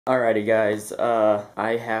Alrighty guys,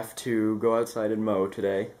 I have to go outside and mow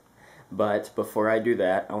today, but before I do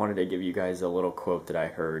that, I wanted to give you guys a little quote that I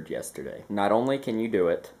heard yesterday. Not only can you do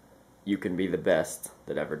it, you can be the best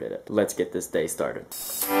that ever did it. Let's get this day started.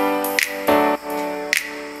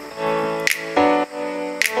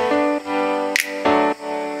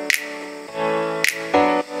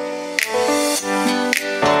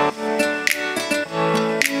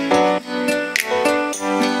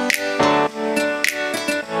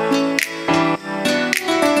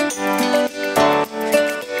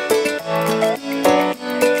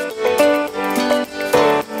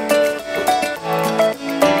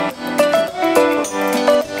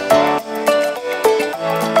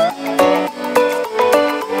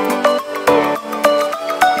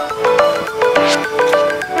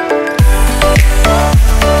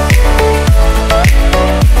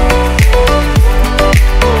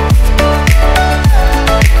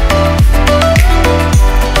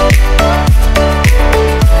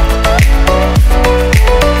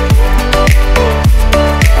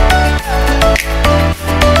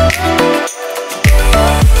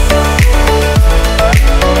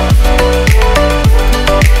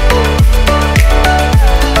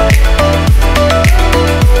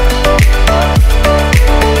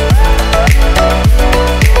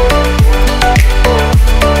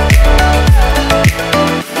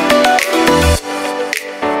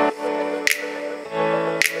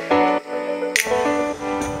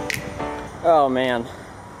 Oh man,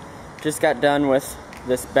 just got done with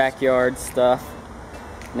this backyard stuff.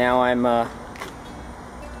 Now I'm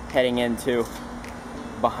heading into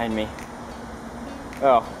behind me.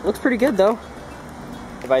 Oh, looks pretty good though,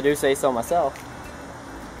 if I do say so myself.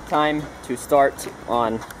 Time to start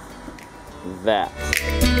on that.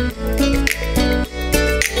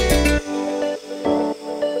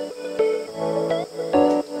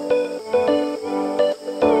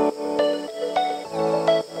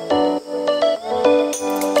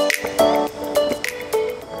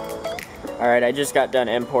 Alright, I just got done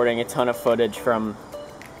importing a ton of footage from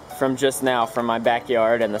just now from my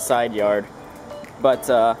backyard and the side yard. But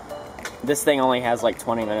this thing only has like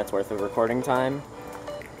 20 minutes worth of recording time.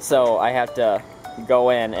 So I have to go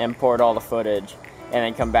in, import all the footage, and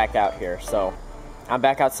then come back out here. So I'm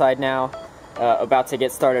back outside now, about to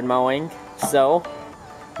get started mowing. So,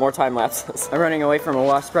 more time lapses. I'm running away from a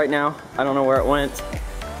wasp right now. I don't know where it went,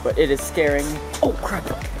 but it is scaring me. Oh crap!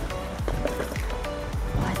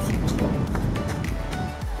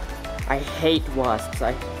 I hate wasps.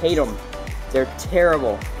 I hate them. They're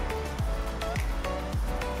terrible.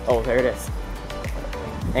 Oh, there it is.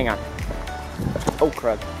 Hang on. Oh,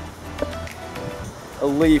 crud. A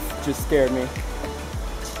leaf just scared me.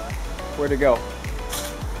 Where'd it go?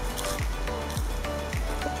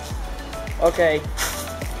 Okay.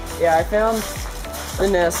 Yeah, I found the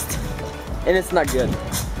nest, and it's not good.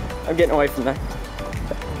 I'm getting away from that.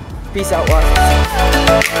 Peace out,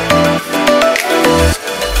 wasps.